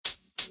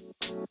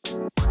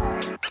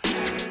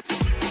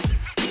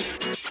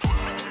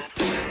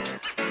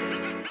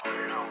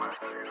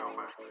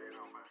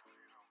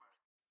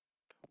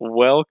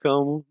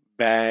Welcome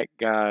back,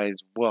 guys.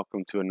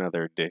 Welcome to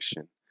another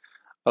edition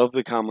of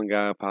the Common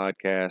Guy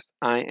Podcast.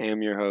 I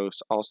am your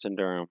host, Austin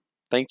Durham.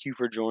 Thank you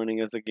for joining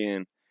us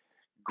again.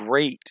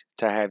 Great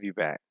to have you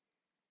back.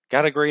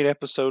 Got a great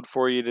episode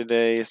for you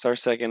today. It's our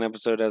second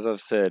episode, as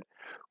I've said.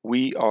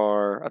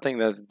 I think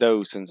that's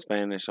dos in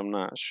Spanish. I'm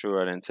not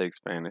sure. I didn't take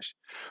Spanish.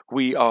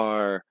 We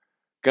are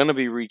going to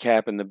be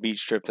recapping the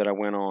beach trip that I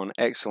went on.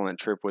 Excellent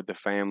trip with the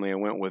family. I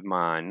went with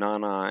my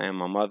nana and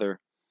my mother.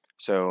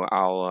 So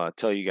I'll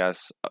tell you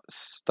guys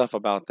stuff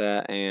about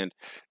that. And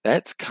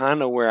that's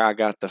kind of where I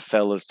got the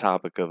fellas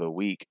topic of the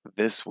week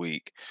this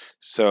week.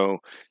 So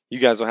you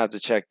guys will have to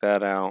check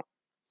that out.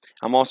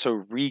 I'm also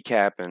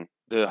recapping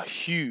the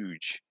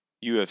huge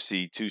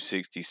UFC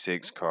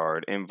 266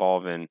 card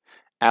involving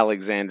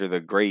Alexander the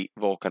Great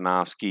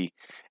Volkanovski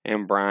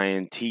and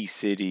Brian T.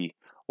 City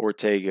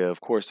Ortega. Of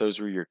course, those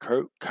were your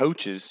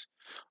coaches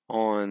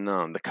on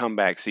the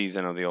comeback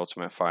season of The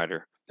Ultimate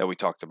Fighter that we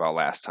talked about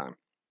last time.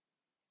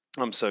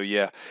 So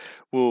yeah,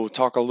 we'll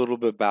talk a little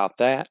bit about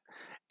that,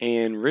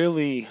 and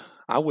really,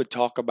 I would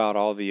talk about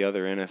all the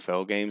other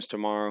NFL games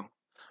tomorrow.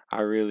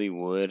 I really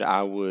would.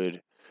 I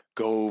would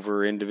go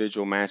over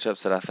individual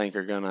matchups that I think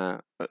are gonna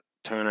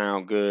turn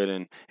out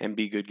good and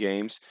be good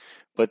games.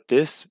 But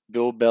this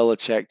Bill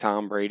Belichick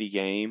Tom Brady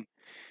game,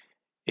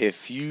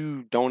 if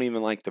you don't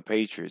even like the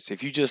Patriots,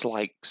 if you just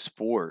like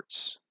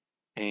sports,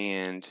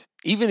 and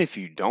even if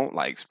you don't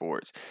like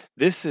sports,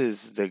 this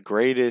is the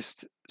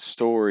greatest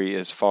story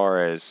as far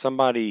as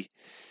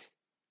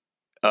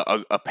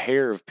a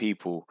pair of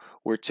people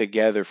were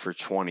together for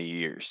 20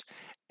 years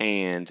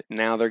and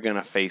now they're going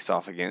to face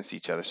off against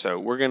each other. So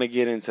we're going to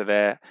get into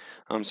that.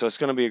 So it's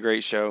going to be a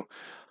great show.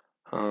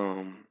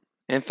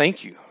 And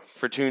thank you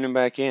for tuning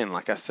back in.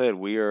 Like I said,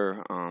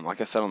 like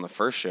I said on the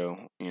first show,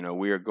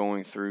 we are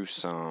going through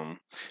some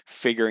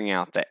figuring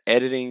out the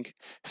editing,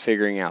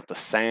 figuring out the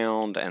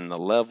sound and the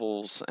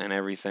levels and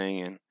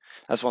everything. And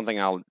that's one thing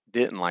I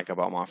didn't like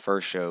about my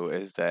first show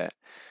is that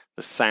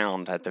the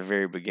sound at the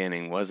very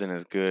beginning wasn't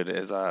as good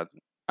as I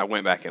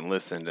went back and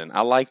listened. And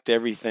I liked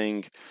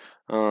everything.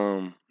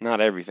 Not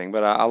everything,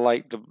 but I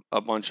liked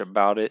a bunch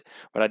about it,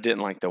 but I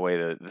didn't like the way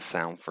the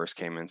sound first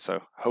came in.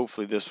 So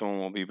hopefully this one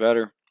will be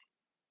better.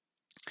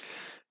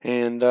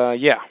 And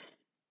yeah,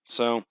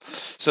 so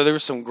there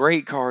was some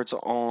great cards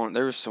on.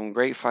 There was some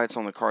great fights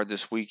on the card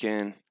this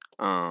weekend.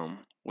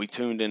 We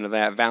tuned into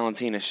that.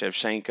 Valentina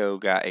Shevchenko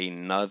got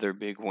another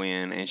big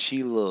win, and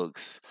she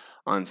looks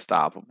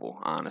unstoppable.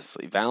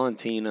 Honestly,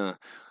 Valentina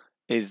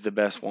is the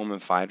best woman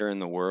fighter in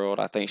the world.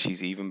 I think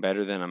she's even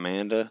better than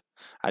Amanda.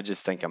 I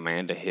just think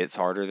Amanda hits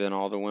harder than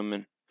all the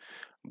women.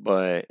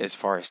 But as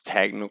far as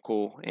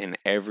technical in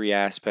every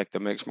aspect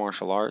of mixed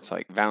martial arts,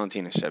 like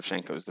Valentina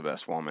Shevchenko is the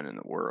best woman in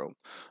the world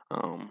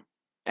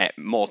at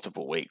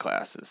multiple weight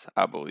classes,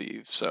 I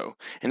believe. So,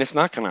 and it's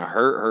not going to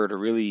hurt her to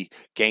really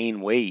gain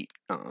weight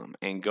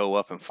and go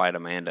up and fight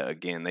Amanda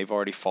again. They've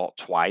already fought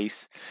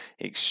twice,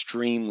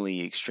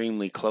 extremely,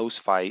 extremely close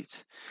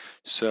fights.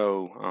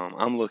 So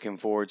I'm looking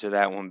forward to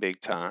that one big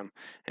time.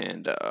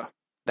 And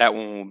that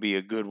one will be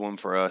a good one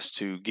for us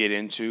to get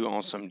into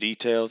on some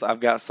details. I've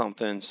got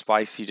something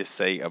spicy to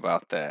say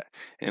about that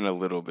in a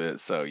little bit.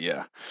 So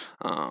yeah.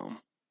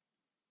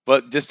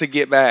 But just to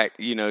get back,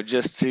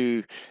 just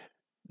to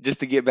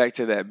get back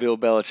to that Bill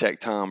Belichick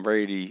Tom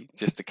Brady,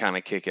 just to kind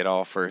of kick it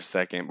off for a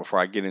second before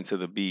I get into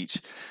the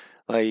beach.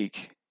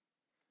 Like,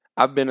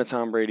 I've been a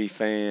Tom Brady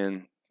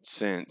fan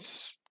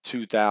since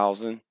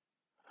 2000.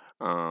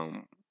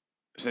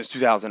 Since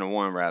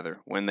 2001 rather,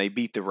 when they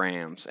beat the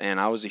Rams, and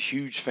I was a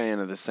huge fan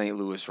of the St.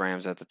 Louis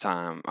Rams at the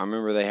time. I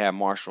remember they had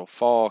Marshall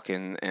Faulk,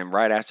 and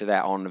right after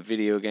that on the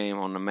video game,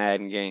 on the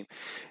Madden game,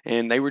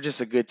 and they were just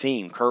a good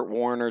team. Kurt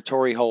Warner,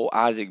 Torrey Holt,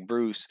 Isaac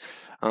Bruce,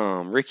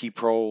 Ricky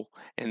Prohl,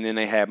 and then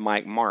they had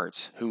Mike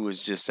Martz, who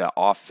was just an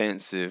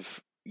offensive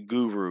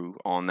guru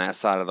on that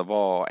side of the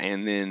ball.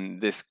 And then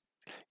this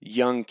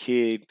young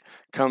kid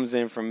comes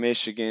in from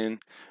Michigan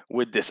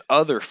with this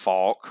other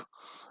Falk,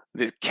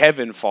 this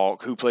Kevin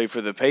Falk, who played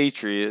for the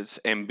Patriots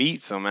and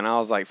beats them. And I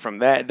was like, from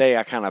that day,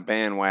 I kind of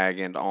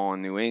bandwagoned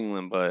on New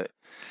England, but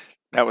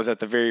that was at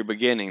the very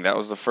beginning. That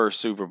was the first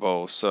Super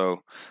Bowl.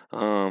 So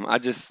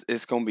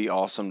it's going to be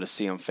awesome to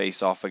see them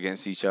face off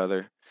against each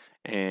other.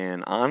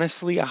 And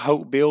honestly, I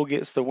hope Bill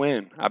gets the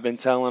win. I've been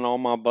telling all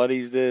my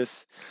buddies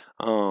this.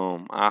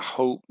 I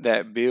hope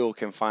that Bill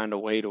can find a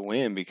way to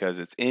win because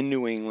it's in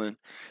New England.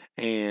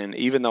 And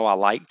even though I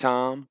like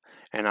Tom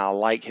and I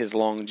like his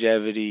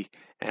longevity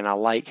and I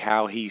like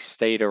how he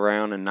stayed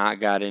around and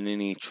not got in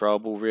any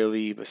trouble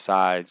really,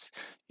 besides,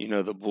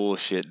 the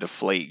bullshit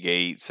deflate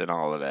gates and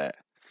all of that.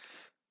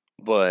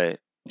 But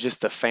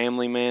just the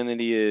family man that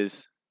he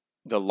is,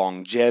 the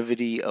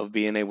longevity of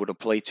being able to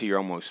play till you're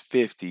almost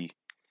 50,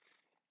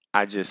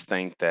 I just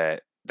think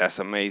that that's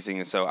amazing.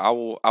 And so I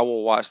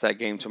will watch that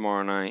game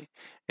tomorrow night,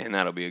 and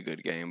that'll be a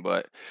good game.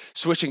 But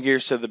switching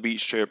gears to the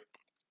beach trip,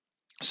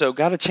 So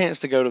got a chance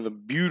to go to the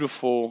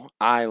beautiful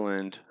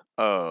island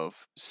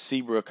of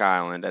Seabrook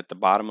Island at the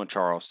bottom of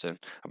Charleston,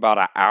 about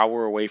an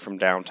hour away from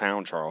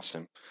downtown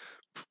Charleston.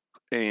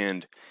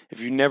 And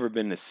if you've never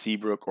been to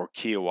Seabrook or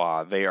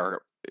Kiowa,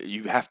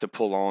 you have to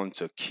pull on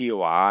to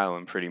Kiowa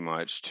Island pretty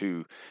much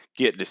to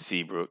get to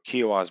Seabrook.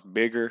 Kiowa's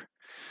bigger.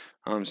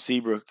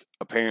 Seabrook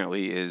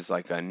apparently is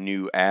like a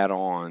new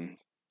add-on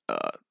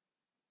uh,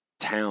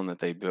 town that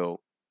they built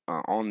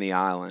on the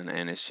island,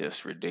 and it's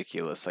just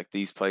ridiculous. Like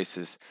these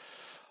places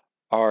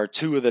are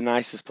two of the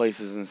nicest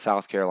places in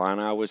South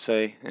Carolina, I would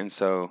say. And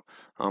so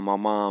my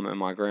mom and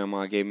my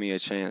grandma gave me a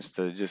chance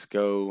to just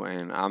go.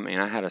 And I mean,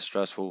 I had a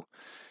stressful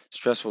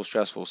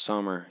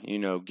summer,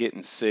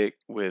 getting sick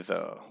with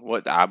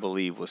what I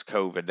believe was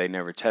COVID. They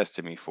never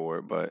tested me for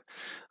it, but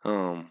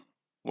um,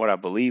 what I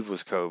believe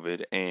was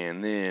COVID,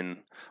 and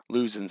then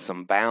losing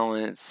some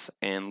balance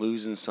and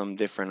losing some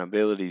different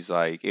abilities.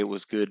 Like it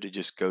was good to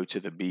just go to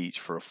the beach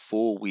for a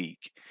full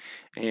week.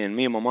 And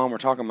me and my mom were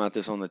talking about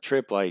this on the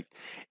trip. Like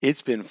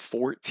it's been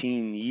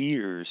 14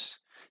 years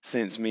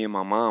since me and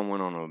my mom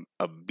went on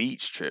a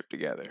beach trip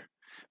together,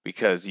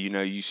 because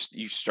you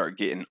start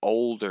getting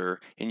older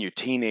in your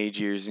teenage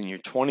years, in your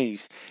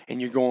 20s, and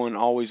you're going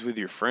always with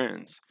your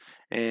friends.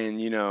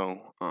 And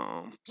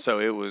so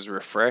it was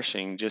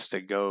refreshing just to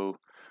go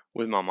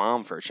with my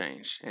mom for a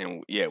change.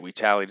 And yeah, we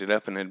tallied it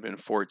up, and it had been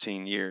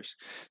 14 years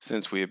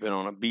since we had been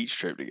on a beach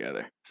trip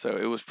together. So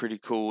it was pretty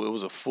cool. It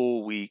was a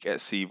full week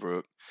at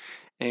Seabrook.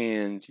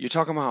 And you're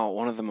talking about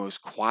one of the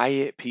most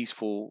quiet,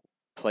 peaceful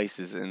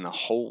places in the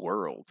whole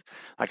world.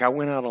 Like I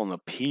went out on the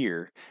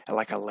pier at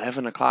like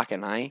 11 o'clock at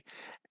night,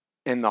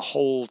 and the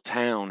whole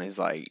town is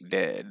like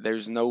dead.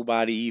 There's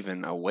nobody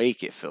even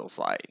awake, it feels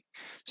like.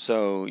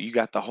 So you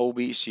got the whole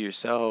beach to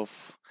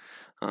yourself.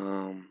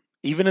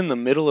 Even in the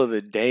middle of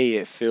the day,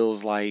 it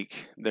feels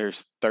like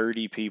there's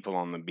 30 people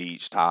on the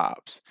beach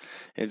tops.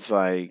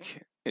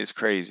 It's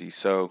crazy.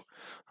 So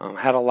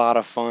had a lot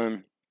of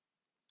fun.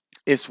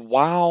 It's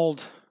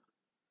wild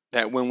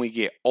that when we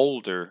get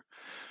older,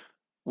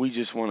 we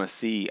just want to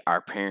see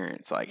our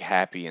parents like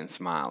happy and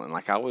smiling.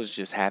 Like I was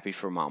just happy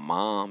for my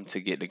mom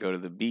to get to go to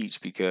the beach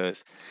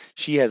because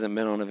she hasn't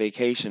been on a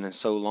vacation in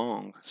so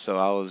long. So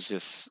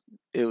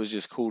it was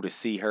just cool to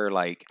see her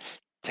like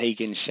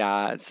taking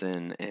shots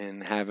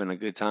and having a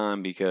good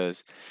time,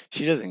 because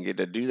she doesn't get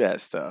to do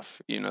that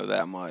stuff,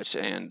 that much.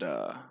 And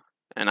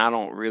I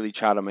don't really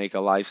try to make a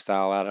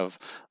lifestyle out of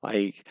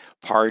like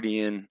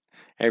partying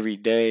every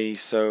day.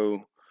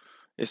 So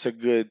it's a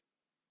good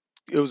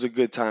it was a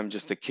good time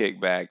just to kick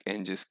back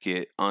and just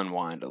get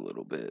unwind a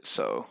little bit.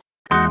 So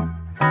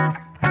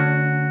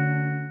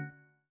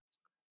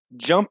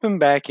jumping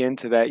back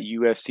into that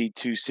UFC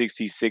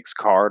 266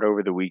 card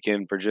over the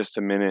weekend for just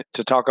a minute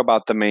to talk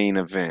about the main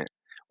event.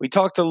 We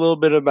talked a little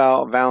bit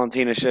about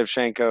Valentina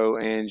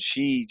Shevchenko, and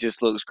she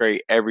just looks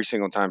great every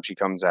single time she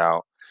comes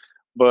out.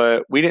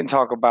 But we didn't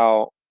talk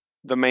about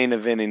the main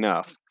event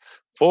enough.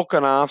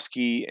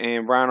 Volkanovski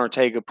and Brian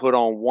Ortega put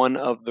on one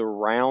of the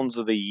rounds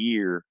of the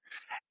year,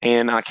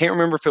 and I can't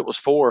remember if it was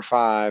 4 or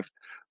 5,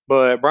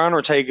 but Brian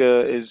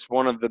Ortega is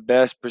one of the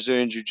best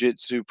Brazilian Jiu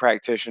Jitsu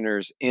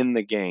practitioners in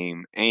the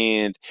game.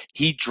 And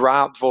he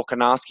dropped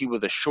Volkanovski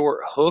with a short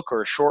hook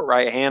or a short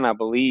right hand, I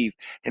believe.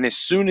 And as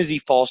soon as he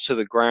falls to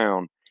the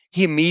ground,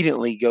 he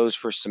immediately goes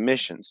for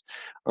submissions.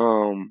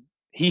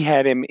 He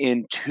had him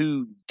in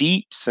two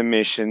deep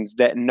submissions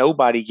that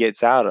nobody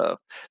gets out of.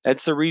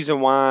 That's the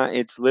reason why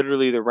it's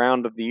literally the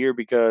round of the year,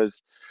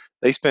 because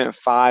they spent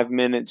 5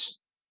 minutes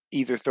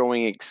either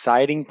throwing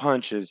exciting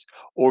punches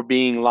or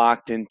being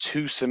locked in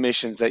two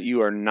submissions that you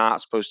are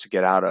not supposed to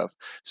get out of.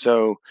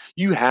 So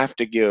you have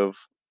to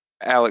give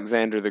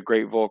Alexander the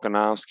Great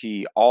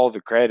Volkanovski all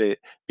the credit,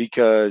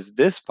 because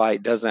this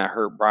fight doesn't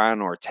hurt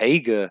Brian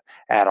Ortega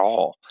at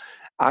all.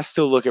 I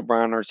still look at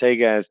Brian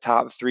Ortega as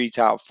top three,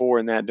 top four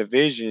in that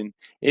division.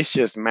 It's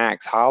just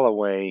Max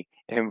Holloway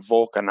and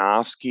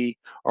Volkanovski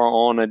are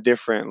on a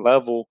different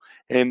level,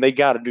 and they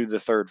got to do the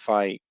third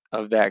fight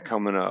of that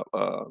coming up.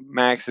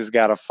 Max has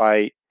got to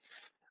fight,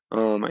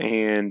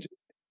 and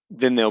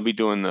then they'll be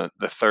doing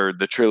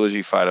the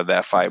trilogy fight of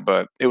that fight.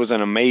 But it was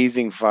an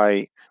amazing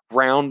fight,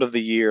 round of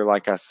the year,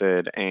 like I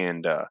said.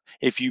 And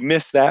if you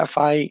miss that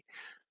fight,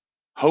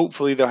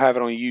 hopefully they'll have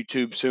it on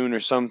YouTube soon or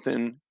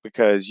something,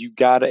 because you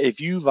gotta, if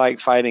you like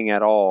fighting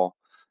at all,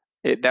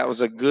 that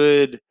was a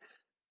good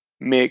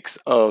mix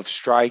of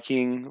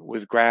striking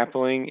with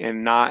grappling,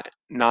 and not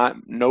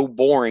no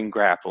boring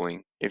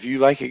grappling. If you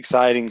like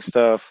exciting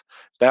stuff,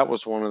 that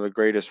was one of the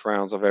greatest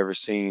rounds I've ever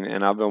seen,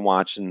 and I've been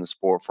watching the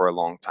sport for a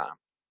long time.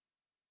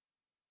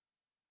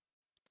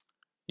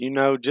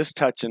 Just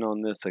touching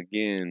on this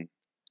again,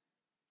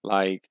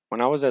 like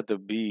when I was at the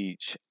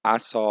beach, I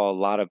saw a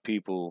lot of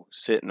people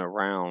sitting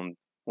around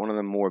one of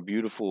the more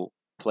beautiful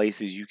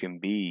places you can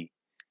be,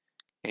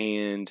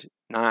 and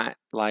not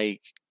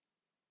like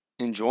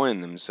enjoying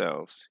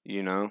themselves.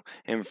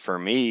 And for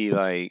me,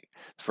 like,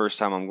 first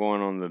time I'm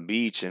going on the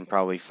beach in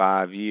probably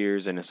 5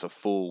 years, and it's a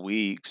full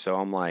week, so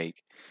I'm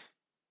like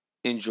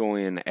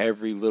enjoying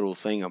every little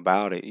thing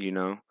about it.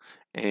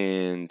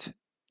 And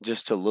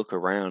just to look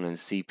around and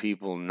see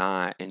people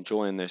not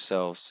enjoying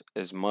themselves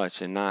as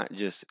much and not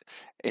just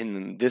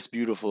in this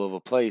beautiful of a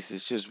place.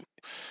 It's just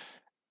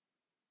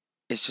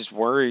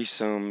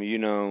worrisome,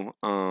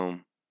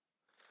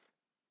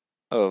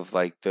 of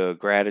like the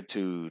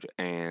gratitude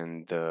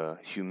and the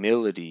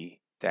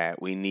humility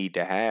that we need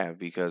to have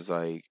because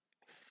like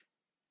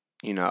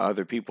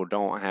other people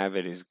don't have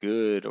it as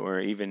good or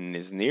even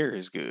as near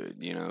as good,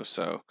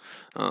 so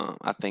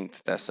I think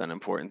that that's an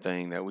important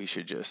thing that we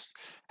should just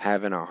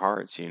have in our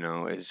hearts.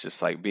 It's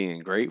just like being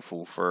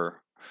grateful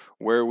for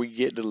where we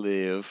get to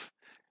live,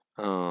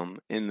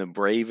 in the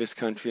bravest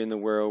country in the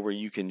world, where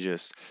you can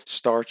just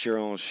start your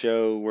own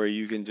show, where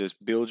you can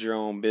just build your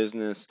own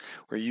business,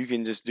 where you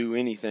can just do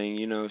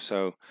anything,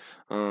 so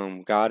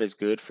God is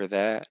good for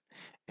that.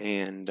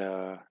 And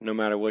no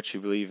matter what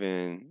you believe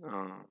in,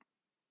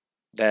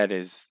 that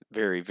is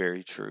very,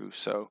 very true.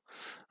 So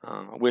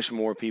I wish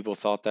more people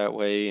thought that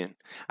way. And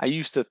I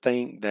used to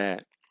think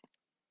that,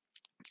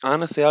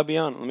 honestly, I'll be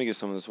honest, let me get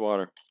some of this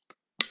water.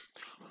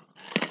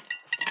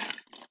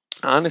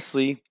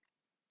 Honestly,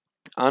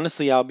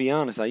 I'll be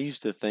honest, I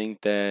used to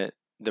think that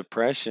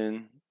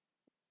depression,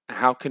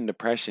 how can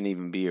depression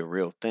even be a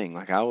real thing?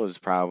 Like I was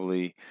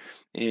probably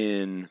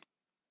in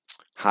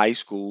high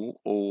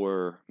school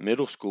or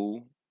middle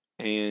school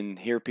and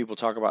hear people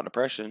talk about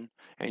depression,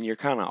 and you're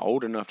kind of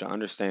old enough to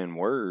understand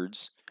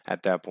words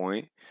at that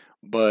point,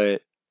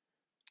 but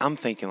I'm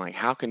thinking like,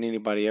 how can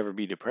anybody ever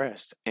be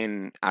depressed?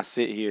 And I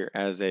sit here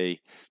as a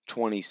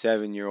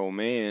 27-year-old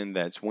man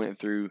that's went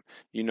through,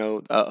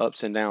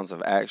 ups and downs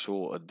of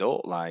actual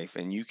adult life,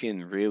 and you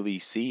can really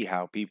see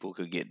how people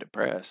could get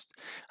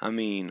depressed. I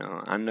mean,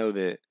 I know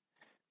that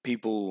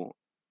people,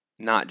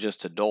 not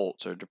just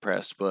adults, are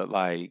depressed, but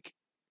like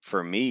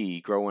for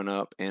me, growing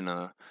up in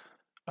a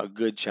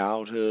good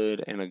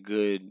childhood and a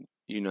good,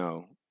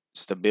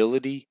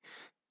 stability,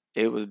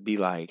 it would be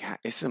like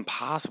it's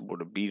impossible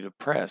to be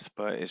depressed,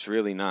 but it's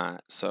really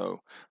not. So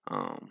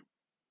um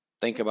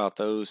think about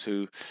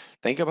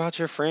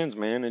your friends,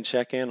 man, and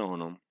check in on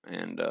them.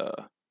 And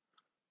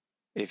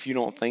if you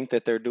don't think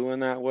that they're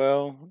doing that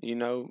well,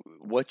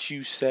 what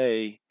you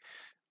say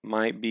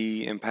might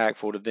be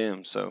impactful to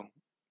them. So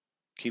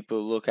keep a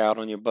lookout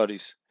on your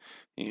buddies,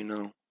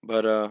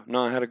 but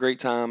no, I had a great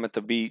time at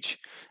the beach,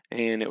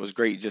 and it was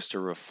great just to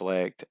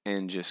reflect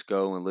and just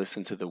go and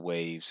listen to the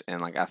waves.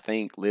 And like I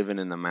think living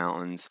in the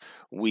mountains,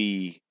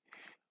 we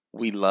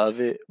we love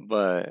it,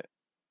 but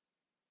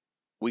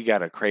we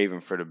got a craving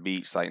for the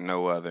beach like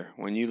no other.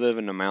 When you live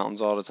in the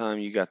mountains all the time,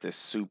 you got this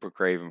super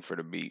craving for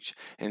the beach.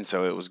 And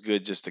so it was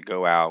good just to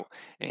go out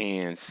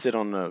and sit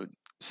on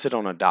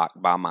a dock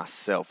by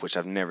myself, which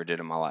I've never did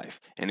in my life.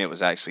 And it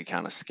was actually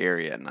kind of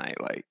scary at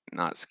night, like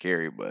not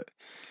scary, but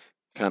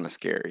kind of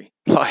scary.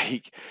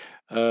 Like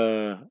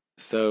uh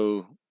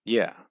so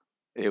yeah,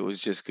 it was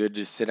just good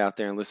to sit out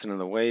there and listen to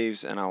the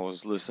waves, and I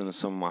was listening to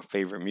some of my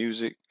favorite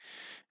music.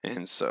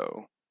 And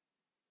so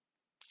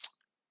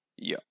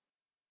yeah.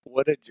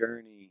 What a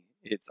journey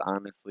it's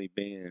honestly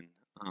been,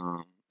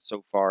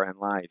 so far in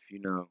life.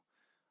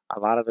 A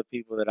lot of the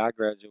people that I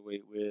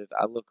graduate with,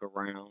 I look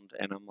around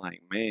and I'm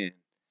like, man,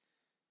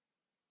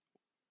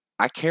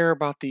 I care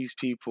about these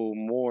people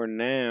more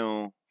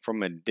now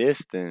from a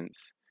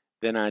distance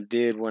than I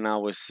did when I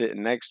was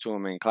sitting next to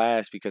them in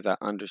class, because I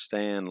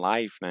understand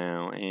life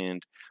now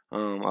and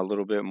a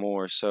little bit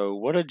more. So,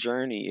 what a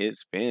journey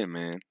it's been,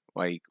 man.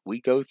 Like,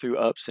 we go through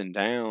ups and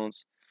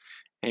downs,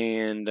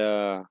 and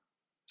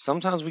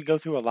sometimes we go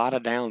through a lot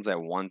of downs at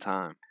one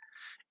time.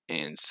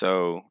 And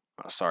so,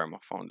 sorry, my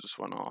phone just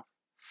went off.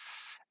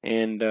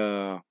 And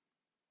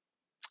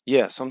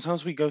yeah,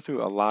 sometimes we go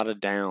through a lot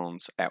of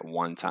downs at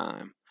one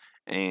time,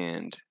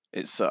 and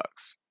it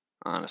sucks,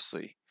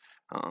 honestly.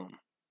 Um,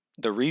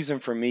 the reason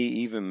for me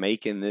even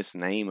making this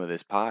name of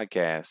this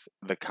podcast,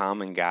 The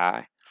Common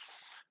Guy,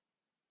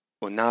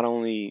 well, not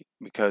only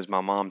because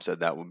my mom said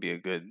that would be a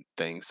good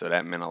thing, so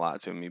that meant a lot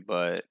to me,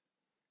 but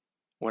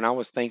when I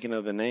was thinking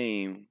of the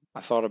name,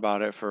 I thought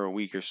about it for a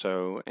week or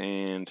so,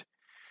 and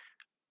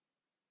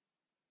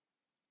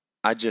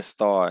I just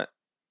thought,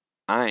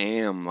 I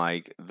am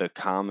like the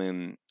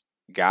common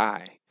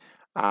guy.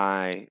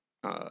 I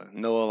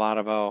know a lot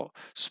about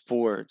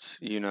sports.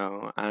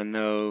 I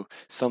know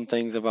some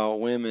things about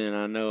women.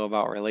 I know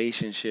about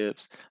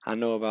relationships. I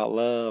know about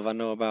love. I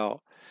know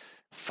about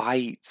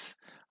fights.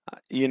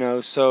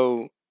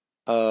 So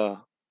uh,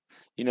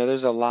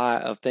 there's a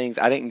lot of things.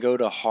 I didn't go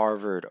to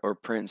Harvard or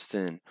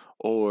Princeton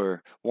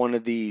or one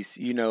of these,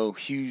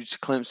 huge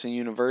Clemson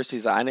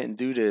universities. I didn't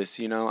do this.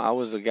 I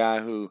was a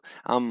guy who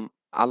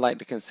I like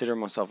to consider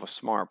myself a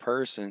smart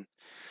person,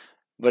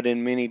 but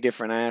in many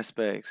different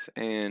aspects.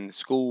 And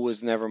school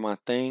was never my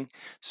thing.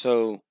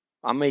 So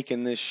I'm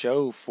making this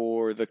show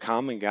for the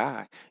common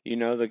guy,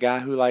 the guy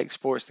who likes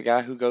sports, the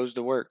guy who goes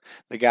to work,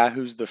 the guy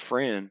who's the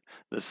friend,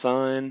 the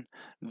son,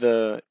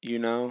 the,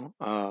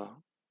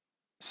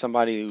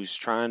 somebody who's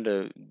trying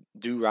to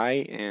do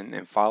right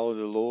and follow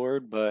the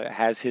Lord, but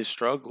has his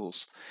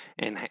struggles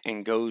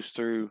and goes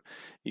through,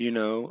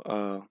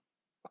 a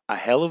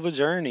hell of a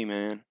journey,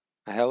 man,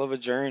 a hell of a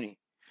journey.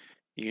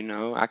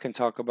 I can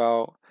talk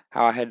about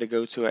how I had to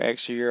go to an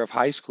extra year of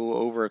high school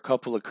over a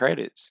couple of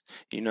credits.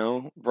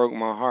 Broke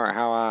my heart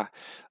how I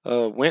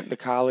went to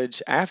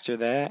college after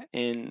that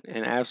and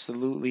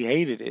absolutely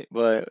hated it,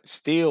 but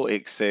still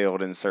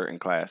excelled in certain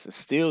classes,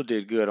 still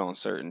did good on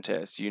certain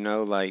tests.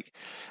 Like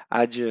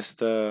I just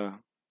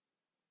haven't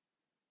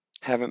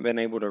been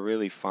able to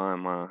really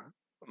find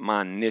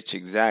my niche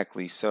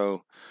exactly.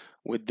 So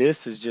with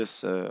this is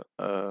just a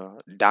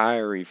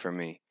diary for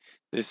me.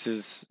 This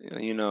is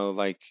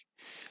like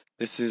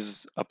this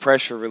is a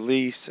pressure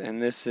release,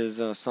 and this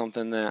is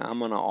something that I'm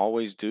gonna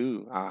always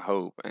do, I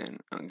hope,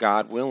 and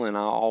God willing,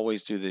 I'll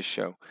always do this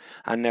show.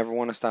 I never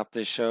want to stop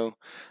this show.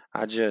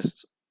 I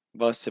just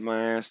busted my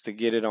ass to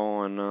get it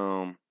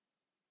on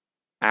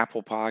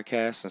Apple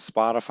Podcasts and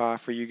Spotify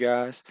for you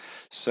guys.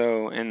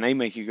 So, and they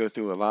make you go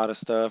through a lot of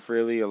stuff,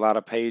 really, a lot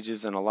of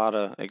pages and a lot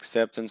of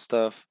acceptance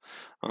stuff.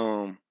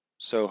 Um,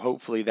 so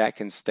hopefully that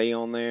can stay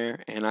on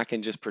there, and I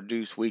can just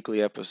produce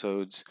weekly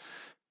episodes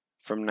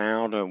from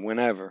now to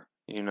whenever.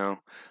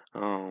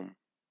 Um,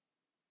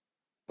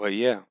 but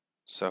yeah,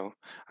 so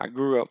I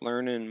grew up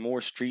learning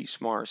more street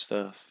smart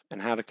stuff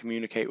and how to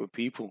communicate with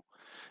people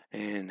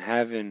and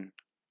having,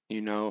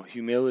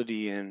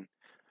 humility and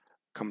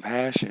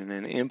compassion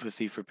and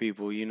empathy for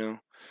people.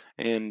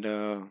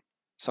 And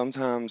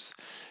sometimes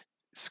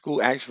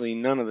school, actually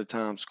none of the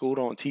time, school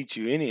don't teach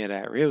you any of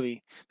that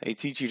really. They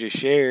teach you to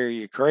share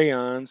your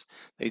crayons.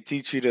 They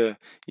teach you to,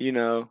 you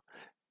know,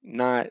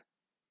 not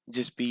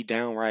just be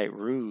downright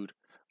rude.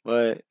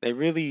 But they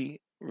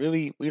really,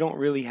 we don't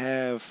really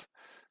have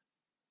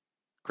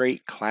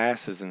great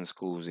classes in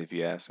schools, if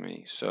you ask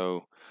me.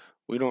 So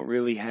we don't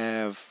really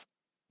have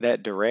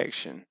that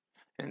direction.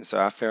 And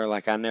so I feel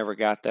like I never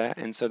got that.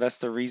 And so that's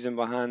the reason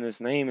behind this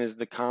name is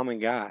the common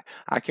guy.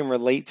 I can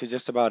relate to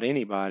just about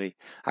anybody.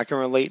 I can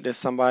relate to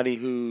somebody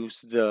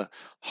who's the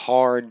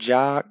hard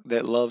jock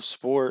that loves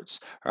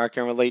sports, or I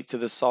can relate to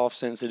the soft,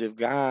 sensitive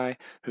guy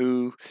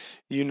who,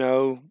 you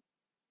know,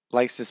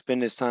 likes to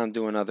spend his time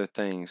doing other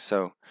things.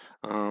 So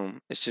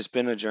it's just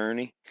been a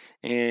journey.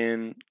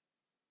 And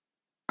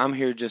I'm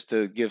here just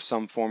to give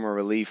some form of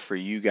relief for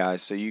you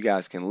guys so you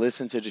guys can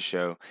listen to the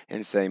show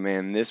and say,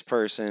 man, this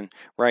person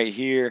right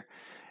here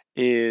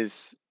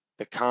is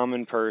the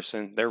common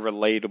person. They're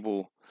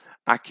relatable.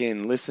 I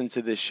can listen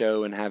to this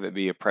show and have it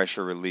be a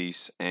pressure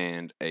release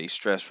and a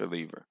stress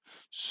reliever.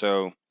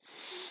 So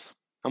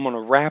I'm going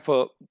to wrap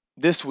up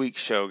this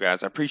week's show,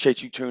 guys. I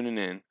appreciate you tuning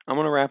in. I'm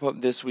going to wrap up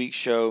this week's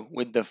show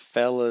with the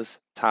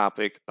fellas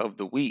topic of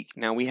the week.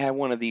 Now, we had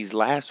one of these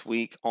last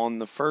week on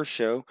the first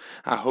show.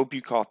 I hope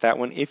you caught that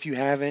one. If you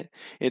haven't,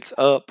 it's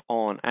up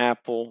on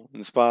Apple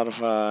and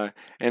Spotify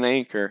and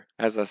Anchor,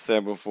 as I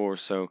said before.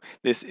 So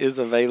this is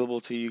available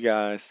to you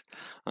guys.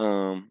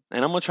 And I'm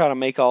going to try to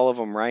make all of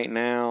them right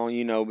now,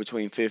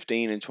 between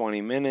 15 and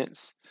 20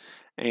 minutes.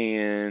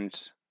 And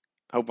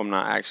I hope I'm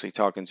not actually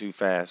talking too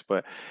fast,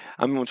 but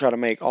I'm going to try to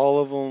make all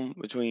of them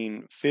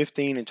between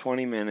 15 and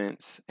 20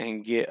 minutes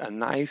and get a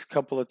nice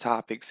couple of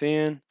topics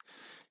in,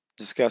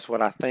 discuss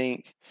what I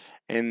think,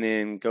 and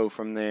then go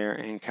from there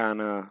and kind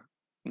of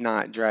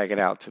not drag it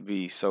out to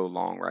be so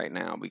long right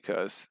now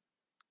because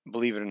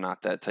believe it or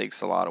not, that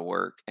takes a lot of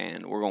work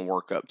and we're going to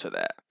work up to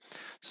that.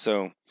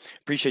 So,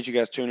 appreciate you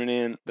guys tuning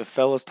in. The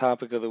fellas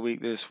topic of the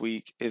week this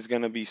week is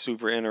going to be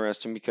super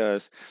interesting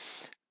because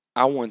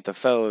I want the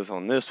fellas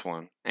on this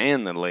one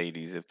and the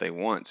ladies, if they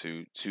want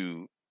to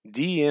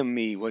DM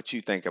me what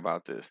you think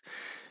about this.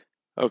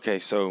 Okay,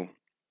 so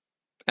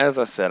as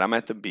I said, I'm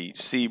at the beach,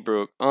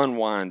 Seabrook,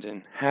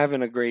 unwinding,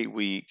 having a great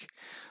week,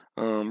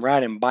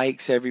 riding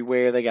bikes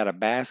everywhere. They got a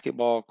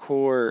basketball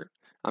court.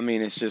 I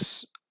mean, it's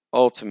just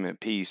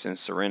ultimate peace and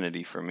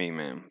serenity for me,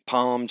 man.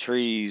 Palm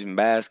trees and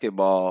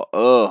basketball.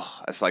 Ugh,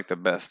 that's like the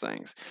best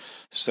things.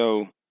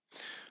 So,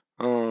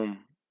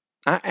 um,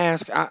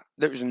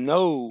 there's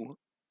no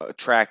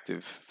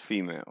attractive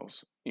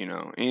females.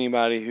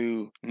 Anybody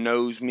who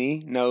knows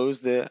me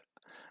knows that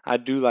I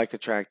do like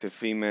attractive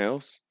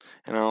females,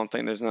 and I don't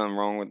think there's nothing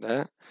wrong with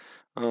that.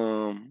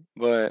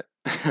 But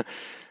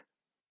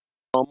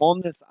I'm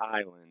on this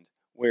island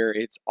where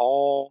it's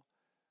all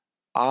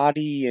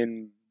Audi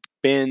and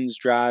Benz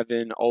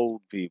driving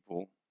old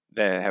people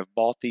that have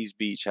bought these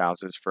beach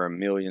houses for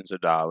millions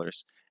of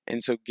dollars.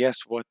 And so,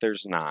 guess what?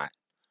 There's not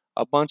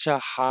a bunch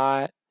of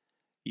hot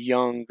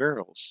young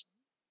girls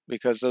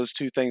because those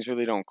two things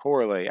really don't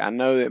correlate. I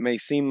know that it may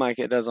seem like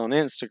it does on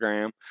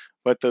Instagram,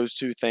 but those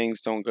two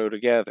things don't go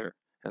together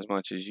as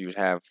much as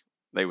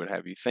they would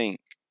have you think,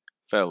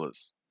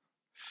 fellas.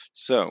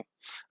 So,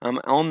 I'm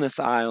on this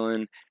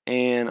island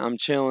and I'm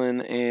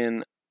chilling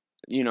and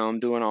I'm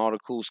doing all the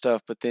cool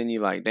stuff, but then you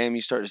like, damn,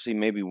 you start to see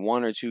maybe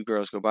one or two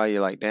girls go by.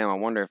 You're like, damn, I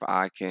wonder if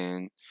I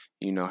can,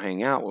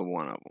 hang out with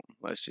one of them.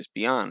 Let's just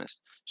be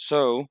honest.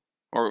 So,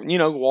 or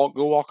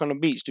go walk on the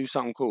beach, do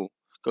something cool.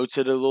 Go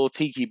to the little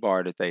tiki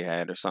bar that they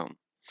had or something.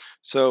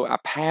 So I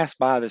passed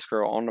by this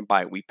girl on the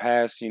bike. We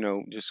passed,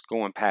 just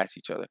going past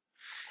each other.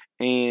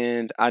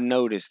 And I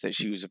noticed that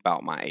she was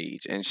about my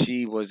age, and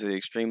she was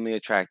extremely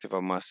attractive,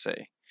 I must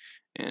say.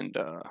 And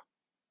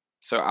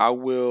So I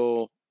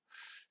will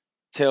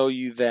tell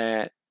you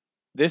that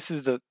this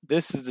is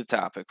the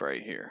topic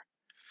right here.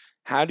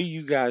 How do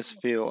you guys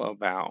feel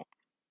about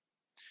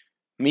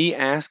me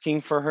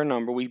asking for her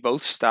number? We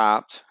both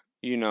stopped.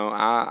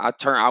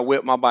 I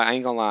whipped my bike. I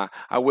ain't gonna lie.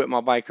 I whipped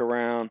my bike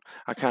around.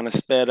 I kind of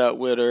sped up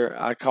with her.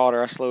 I caught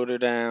her. I slowed her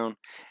down,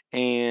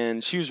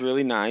 and she was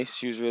really nice.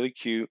 She was really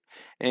cute.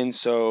 And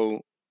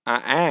so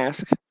I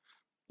asked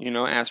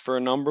for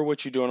a number.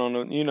 What you doing on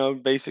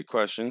the, basic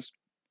questions,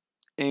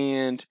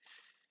 and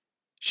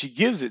she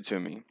gives it to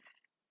me.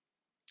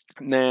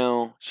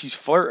 Now, she's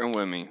flirting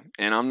with me,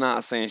 and I'm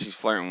not saying she's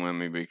flirting with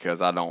me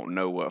because I don't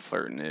know what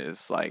flirting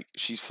is. Like,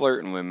 she's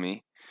flirting with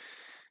me.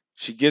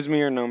 She gives me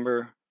her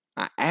number.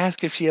 I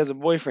ask if she has a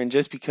boyfriend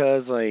just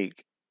because,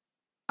 like,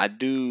 I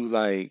do,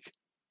 like,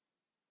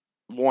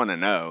 want to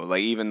know.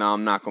 Like, even though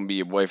I'm not going to be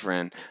your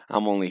boyfriend,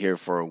 I'm only here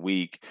for a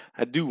week.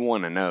 I do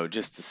want to know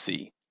just to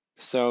see.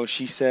 So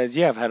she says,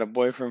 yeah, I've had a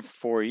boyfriend for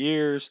 4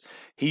 years.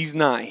 He's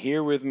not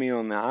here with me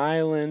on the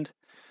island.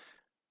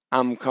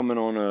 I'm coming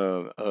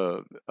on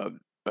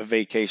a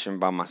vacation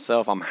by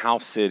myself. I'm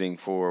house sitting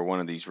for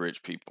one of these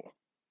rich people.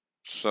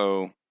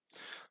 So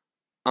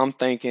I'm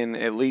thinking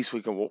at least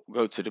we could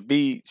go to the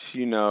beach,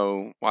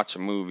 watch a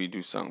movie,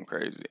 do something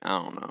crazy.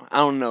 I don't know. I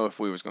don't know if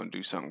we was going to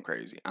do something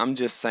crazy. I'm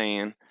just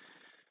saying,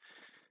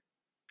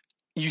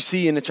 you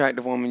see an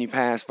attractive woman, you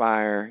pass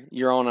by her,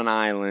 you're on an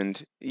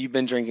island, you've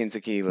been drinking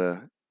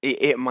tequila.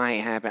 It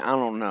might happen. I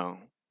don't know.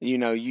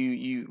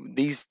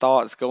 These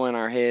thoughts go in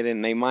our head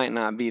and they might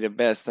not be the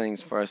best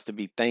things for us to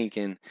be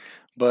thinking,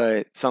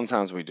 but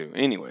sometimes we do.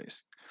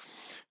 Anyways,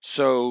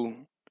 so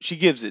she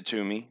gives it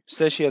to me,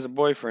 says she has a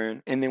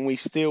boyfriend, and then we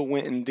still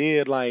went and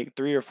did like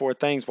 3 or 4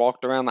 things,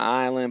 walked around the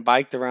island,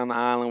 biked around the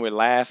island, we're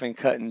laughing,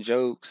 cutting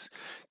jokes,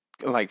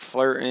 like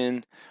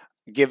flirting,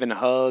 giving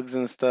hugs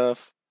and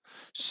stuff.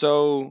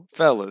 So,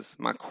 fellas,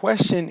 my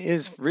question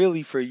is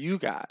really for you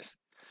guys.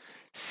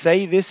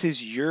 Say this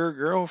is your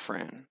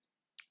girlfriend.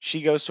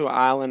 She goes to an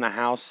island, a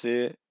house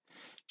sit.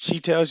 She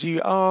tells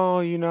you, oh,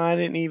 I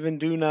didn't even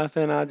do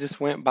nothing. I just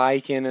went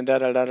biking and da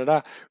da da da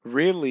da.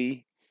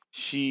 Really,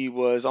 she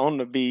was on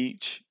the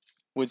beach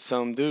with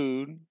some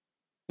dude,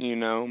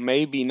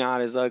 maybe not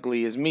as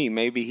ugly as me.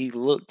 Maybe he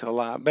looked a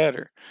lot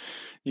better.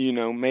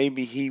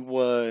 Maybe he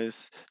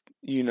was,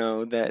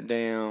 that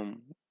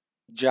damn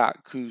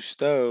Jacques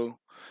Cousteau.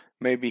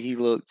 Maybe he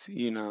looked,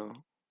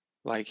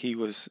 like he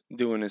was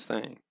doing his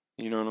thing.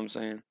 You know what I'm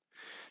saying?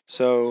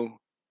 So,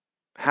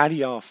 how do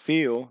y'all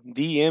feel?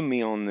 DM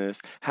me on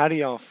this. How do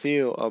y'all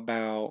feel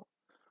about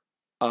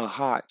a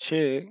hot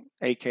chick,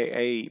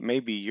 aka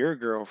maybe your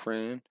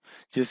girlfriend,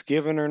 just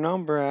giving her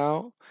number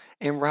out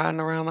and riding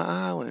around the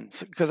island?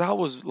 Because I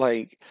was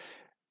like,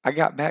 I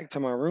got back to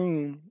my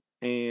room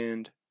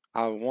and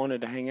I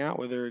wanted to hang out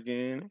with her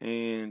again,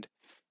 and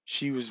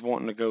she was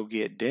wanting to go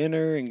get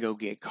dinner and go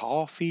get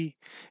coffee.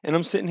 And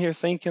I'm sitting here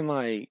thinking,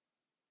 like,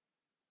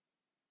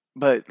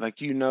 but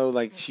like,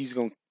 like she's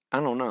going, to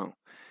I don't know.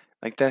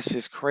 Like, that's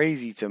just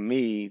crazy to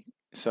me.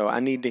 So I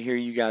need to hear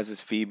you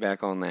guys'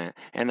 feedback on that.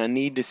 And I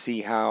need to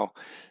see how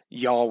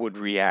y'all would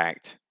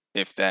react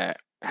if that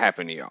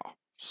happened to y'all.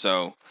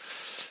 So,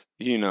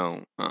 you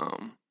know,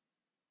 um,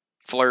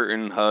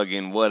 flirting,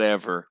 hugging,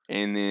 whatever.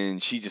 And then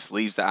she just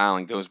leaves the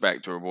island, goes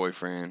back to her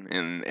boyfriend,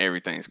 and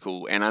everything's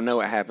cool. And I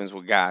know it happens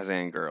with guys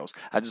and girls.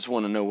 I just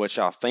want to know what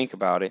y'all think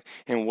about it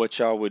and what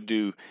y'all would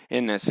do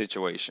in that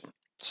situation.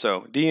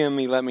 So DM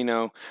me, let me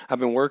know. I've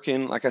been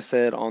working, like I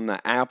said, on the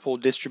Apple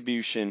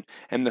distribution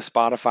and the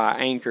Spotify,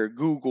 Anchor,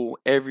 Google,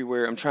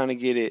 everywhere. I'm trying to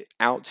get it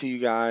out to you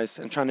guys.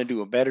 I'm trying to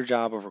do a better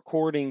job of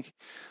recording.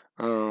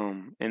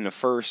 In the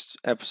first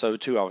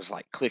episode too, I was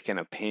like clicking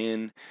a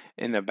pen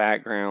in the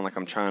background, like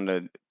I'm trying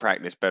to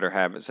practice better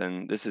habits,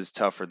 and this is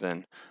tougher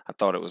than I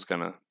thought it was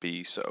gonna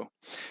be. So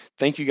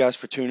thank you guys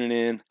for tuning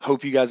in.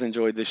 Hope you guys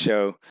enjoyed the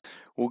show.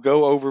 We'll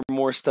go over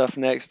more stuff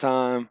next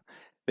time.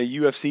 The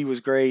UFC was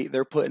great.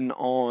 They're putting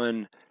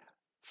on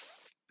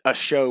a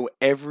show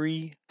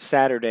every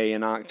Saturday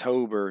in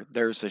October.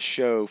 There's a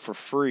show for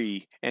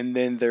free, and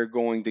then they're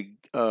going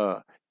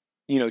to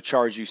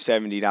charge you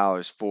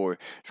 $70 for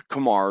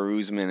Kamaru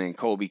Usman and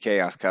Colby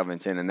Chaos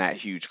Covington and that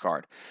huge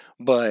card.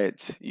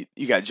 But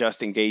you got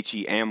Justin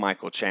Gaethje and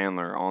Michael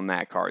Chandler on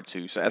that card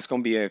too. So that's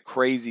going to be a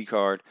crazy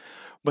card.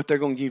 But they're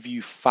going to give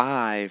you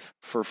 5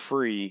 for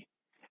free.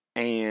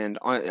 And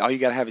all you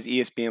got to have is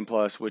ESPN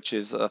Plus, which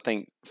is, I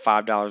think,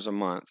 $5 a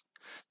month.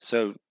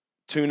 So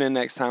tune in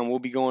next time. We'll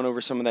be going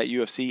over some of that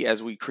UFC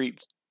as we creep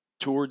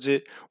towards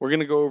it. We're going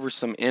to go over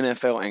some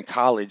NFL and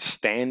college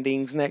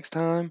standings next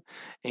time,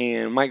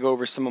 and might go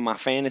over some of my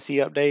fantasy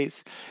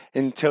updates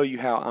and tell you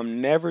how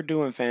I'm never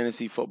doing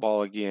fantasy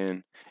football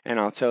again, and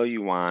I'll tell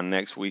you why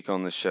next week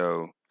on the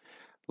show.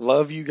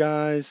 Love you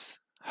guys.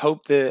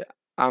 Hope that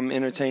I'm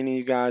entertaining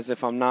you guys.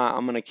 If I'm not,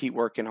 I'm going to keep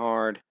working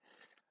hard.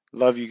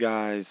 Love you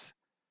guys.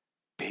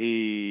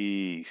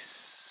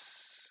 Peace.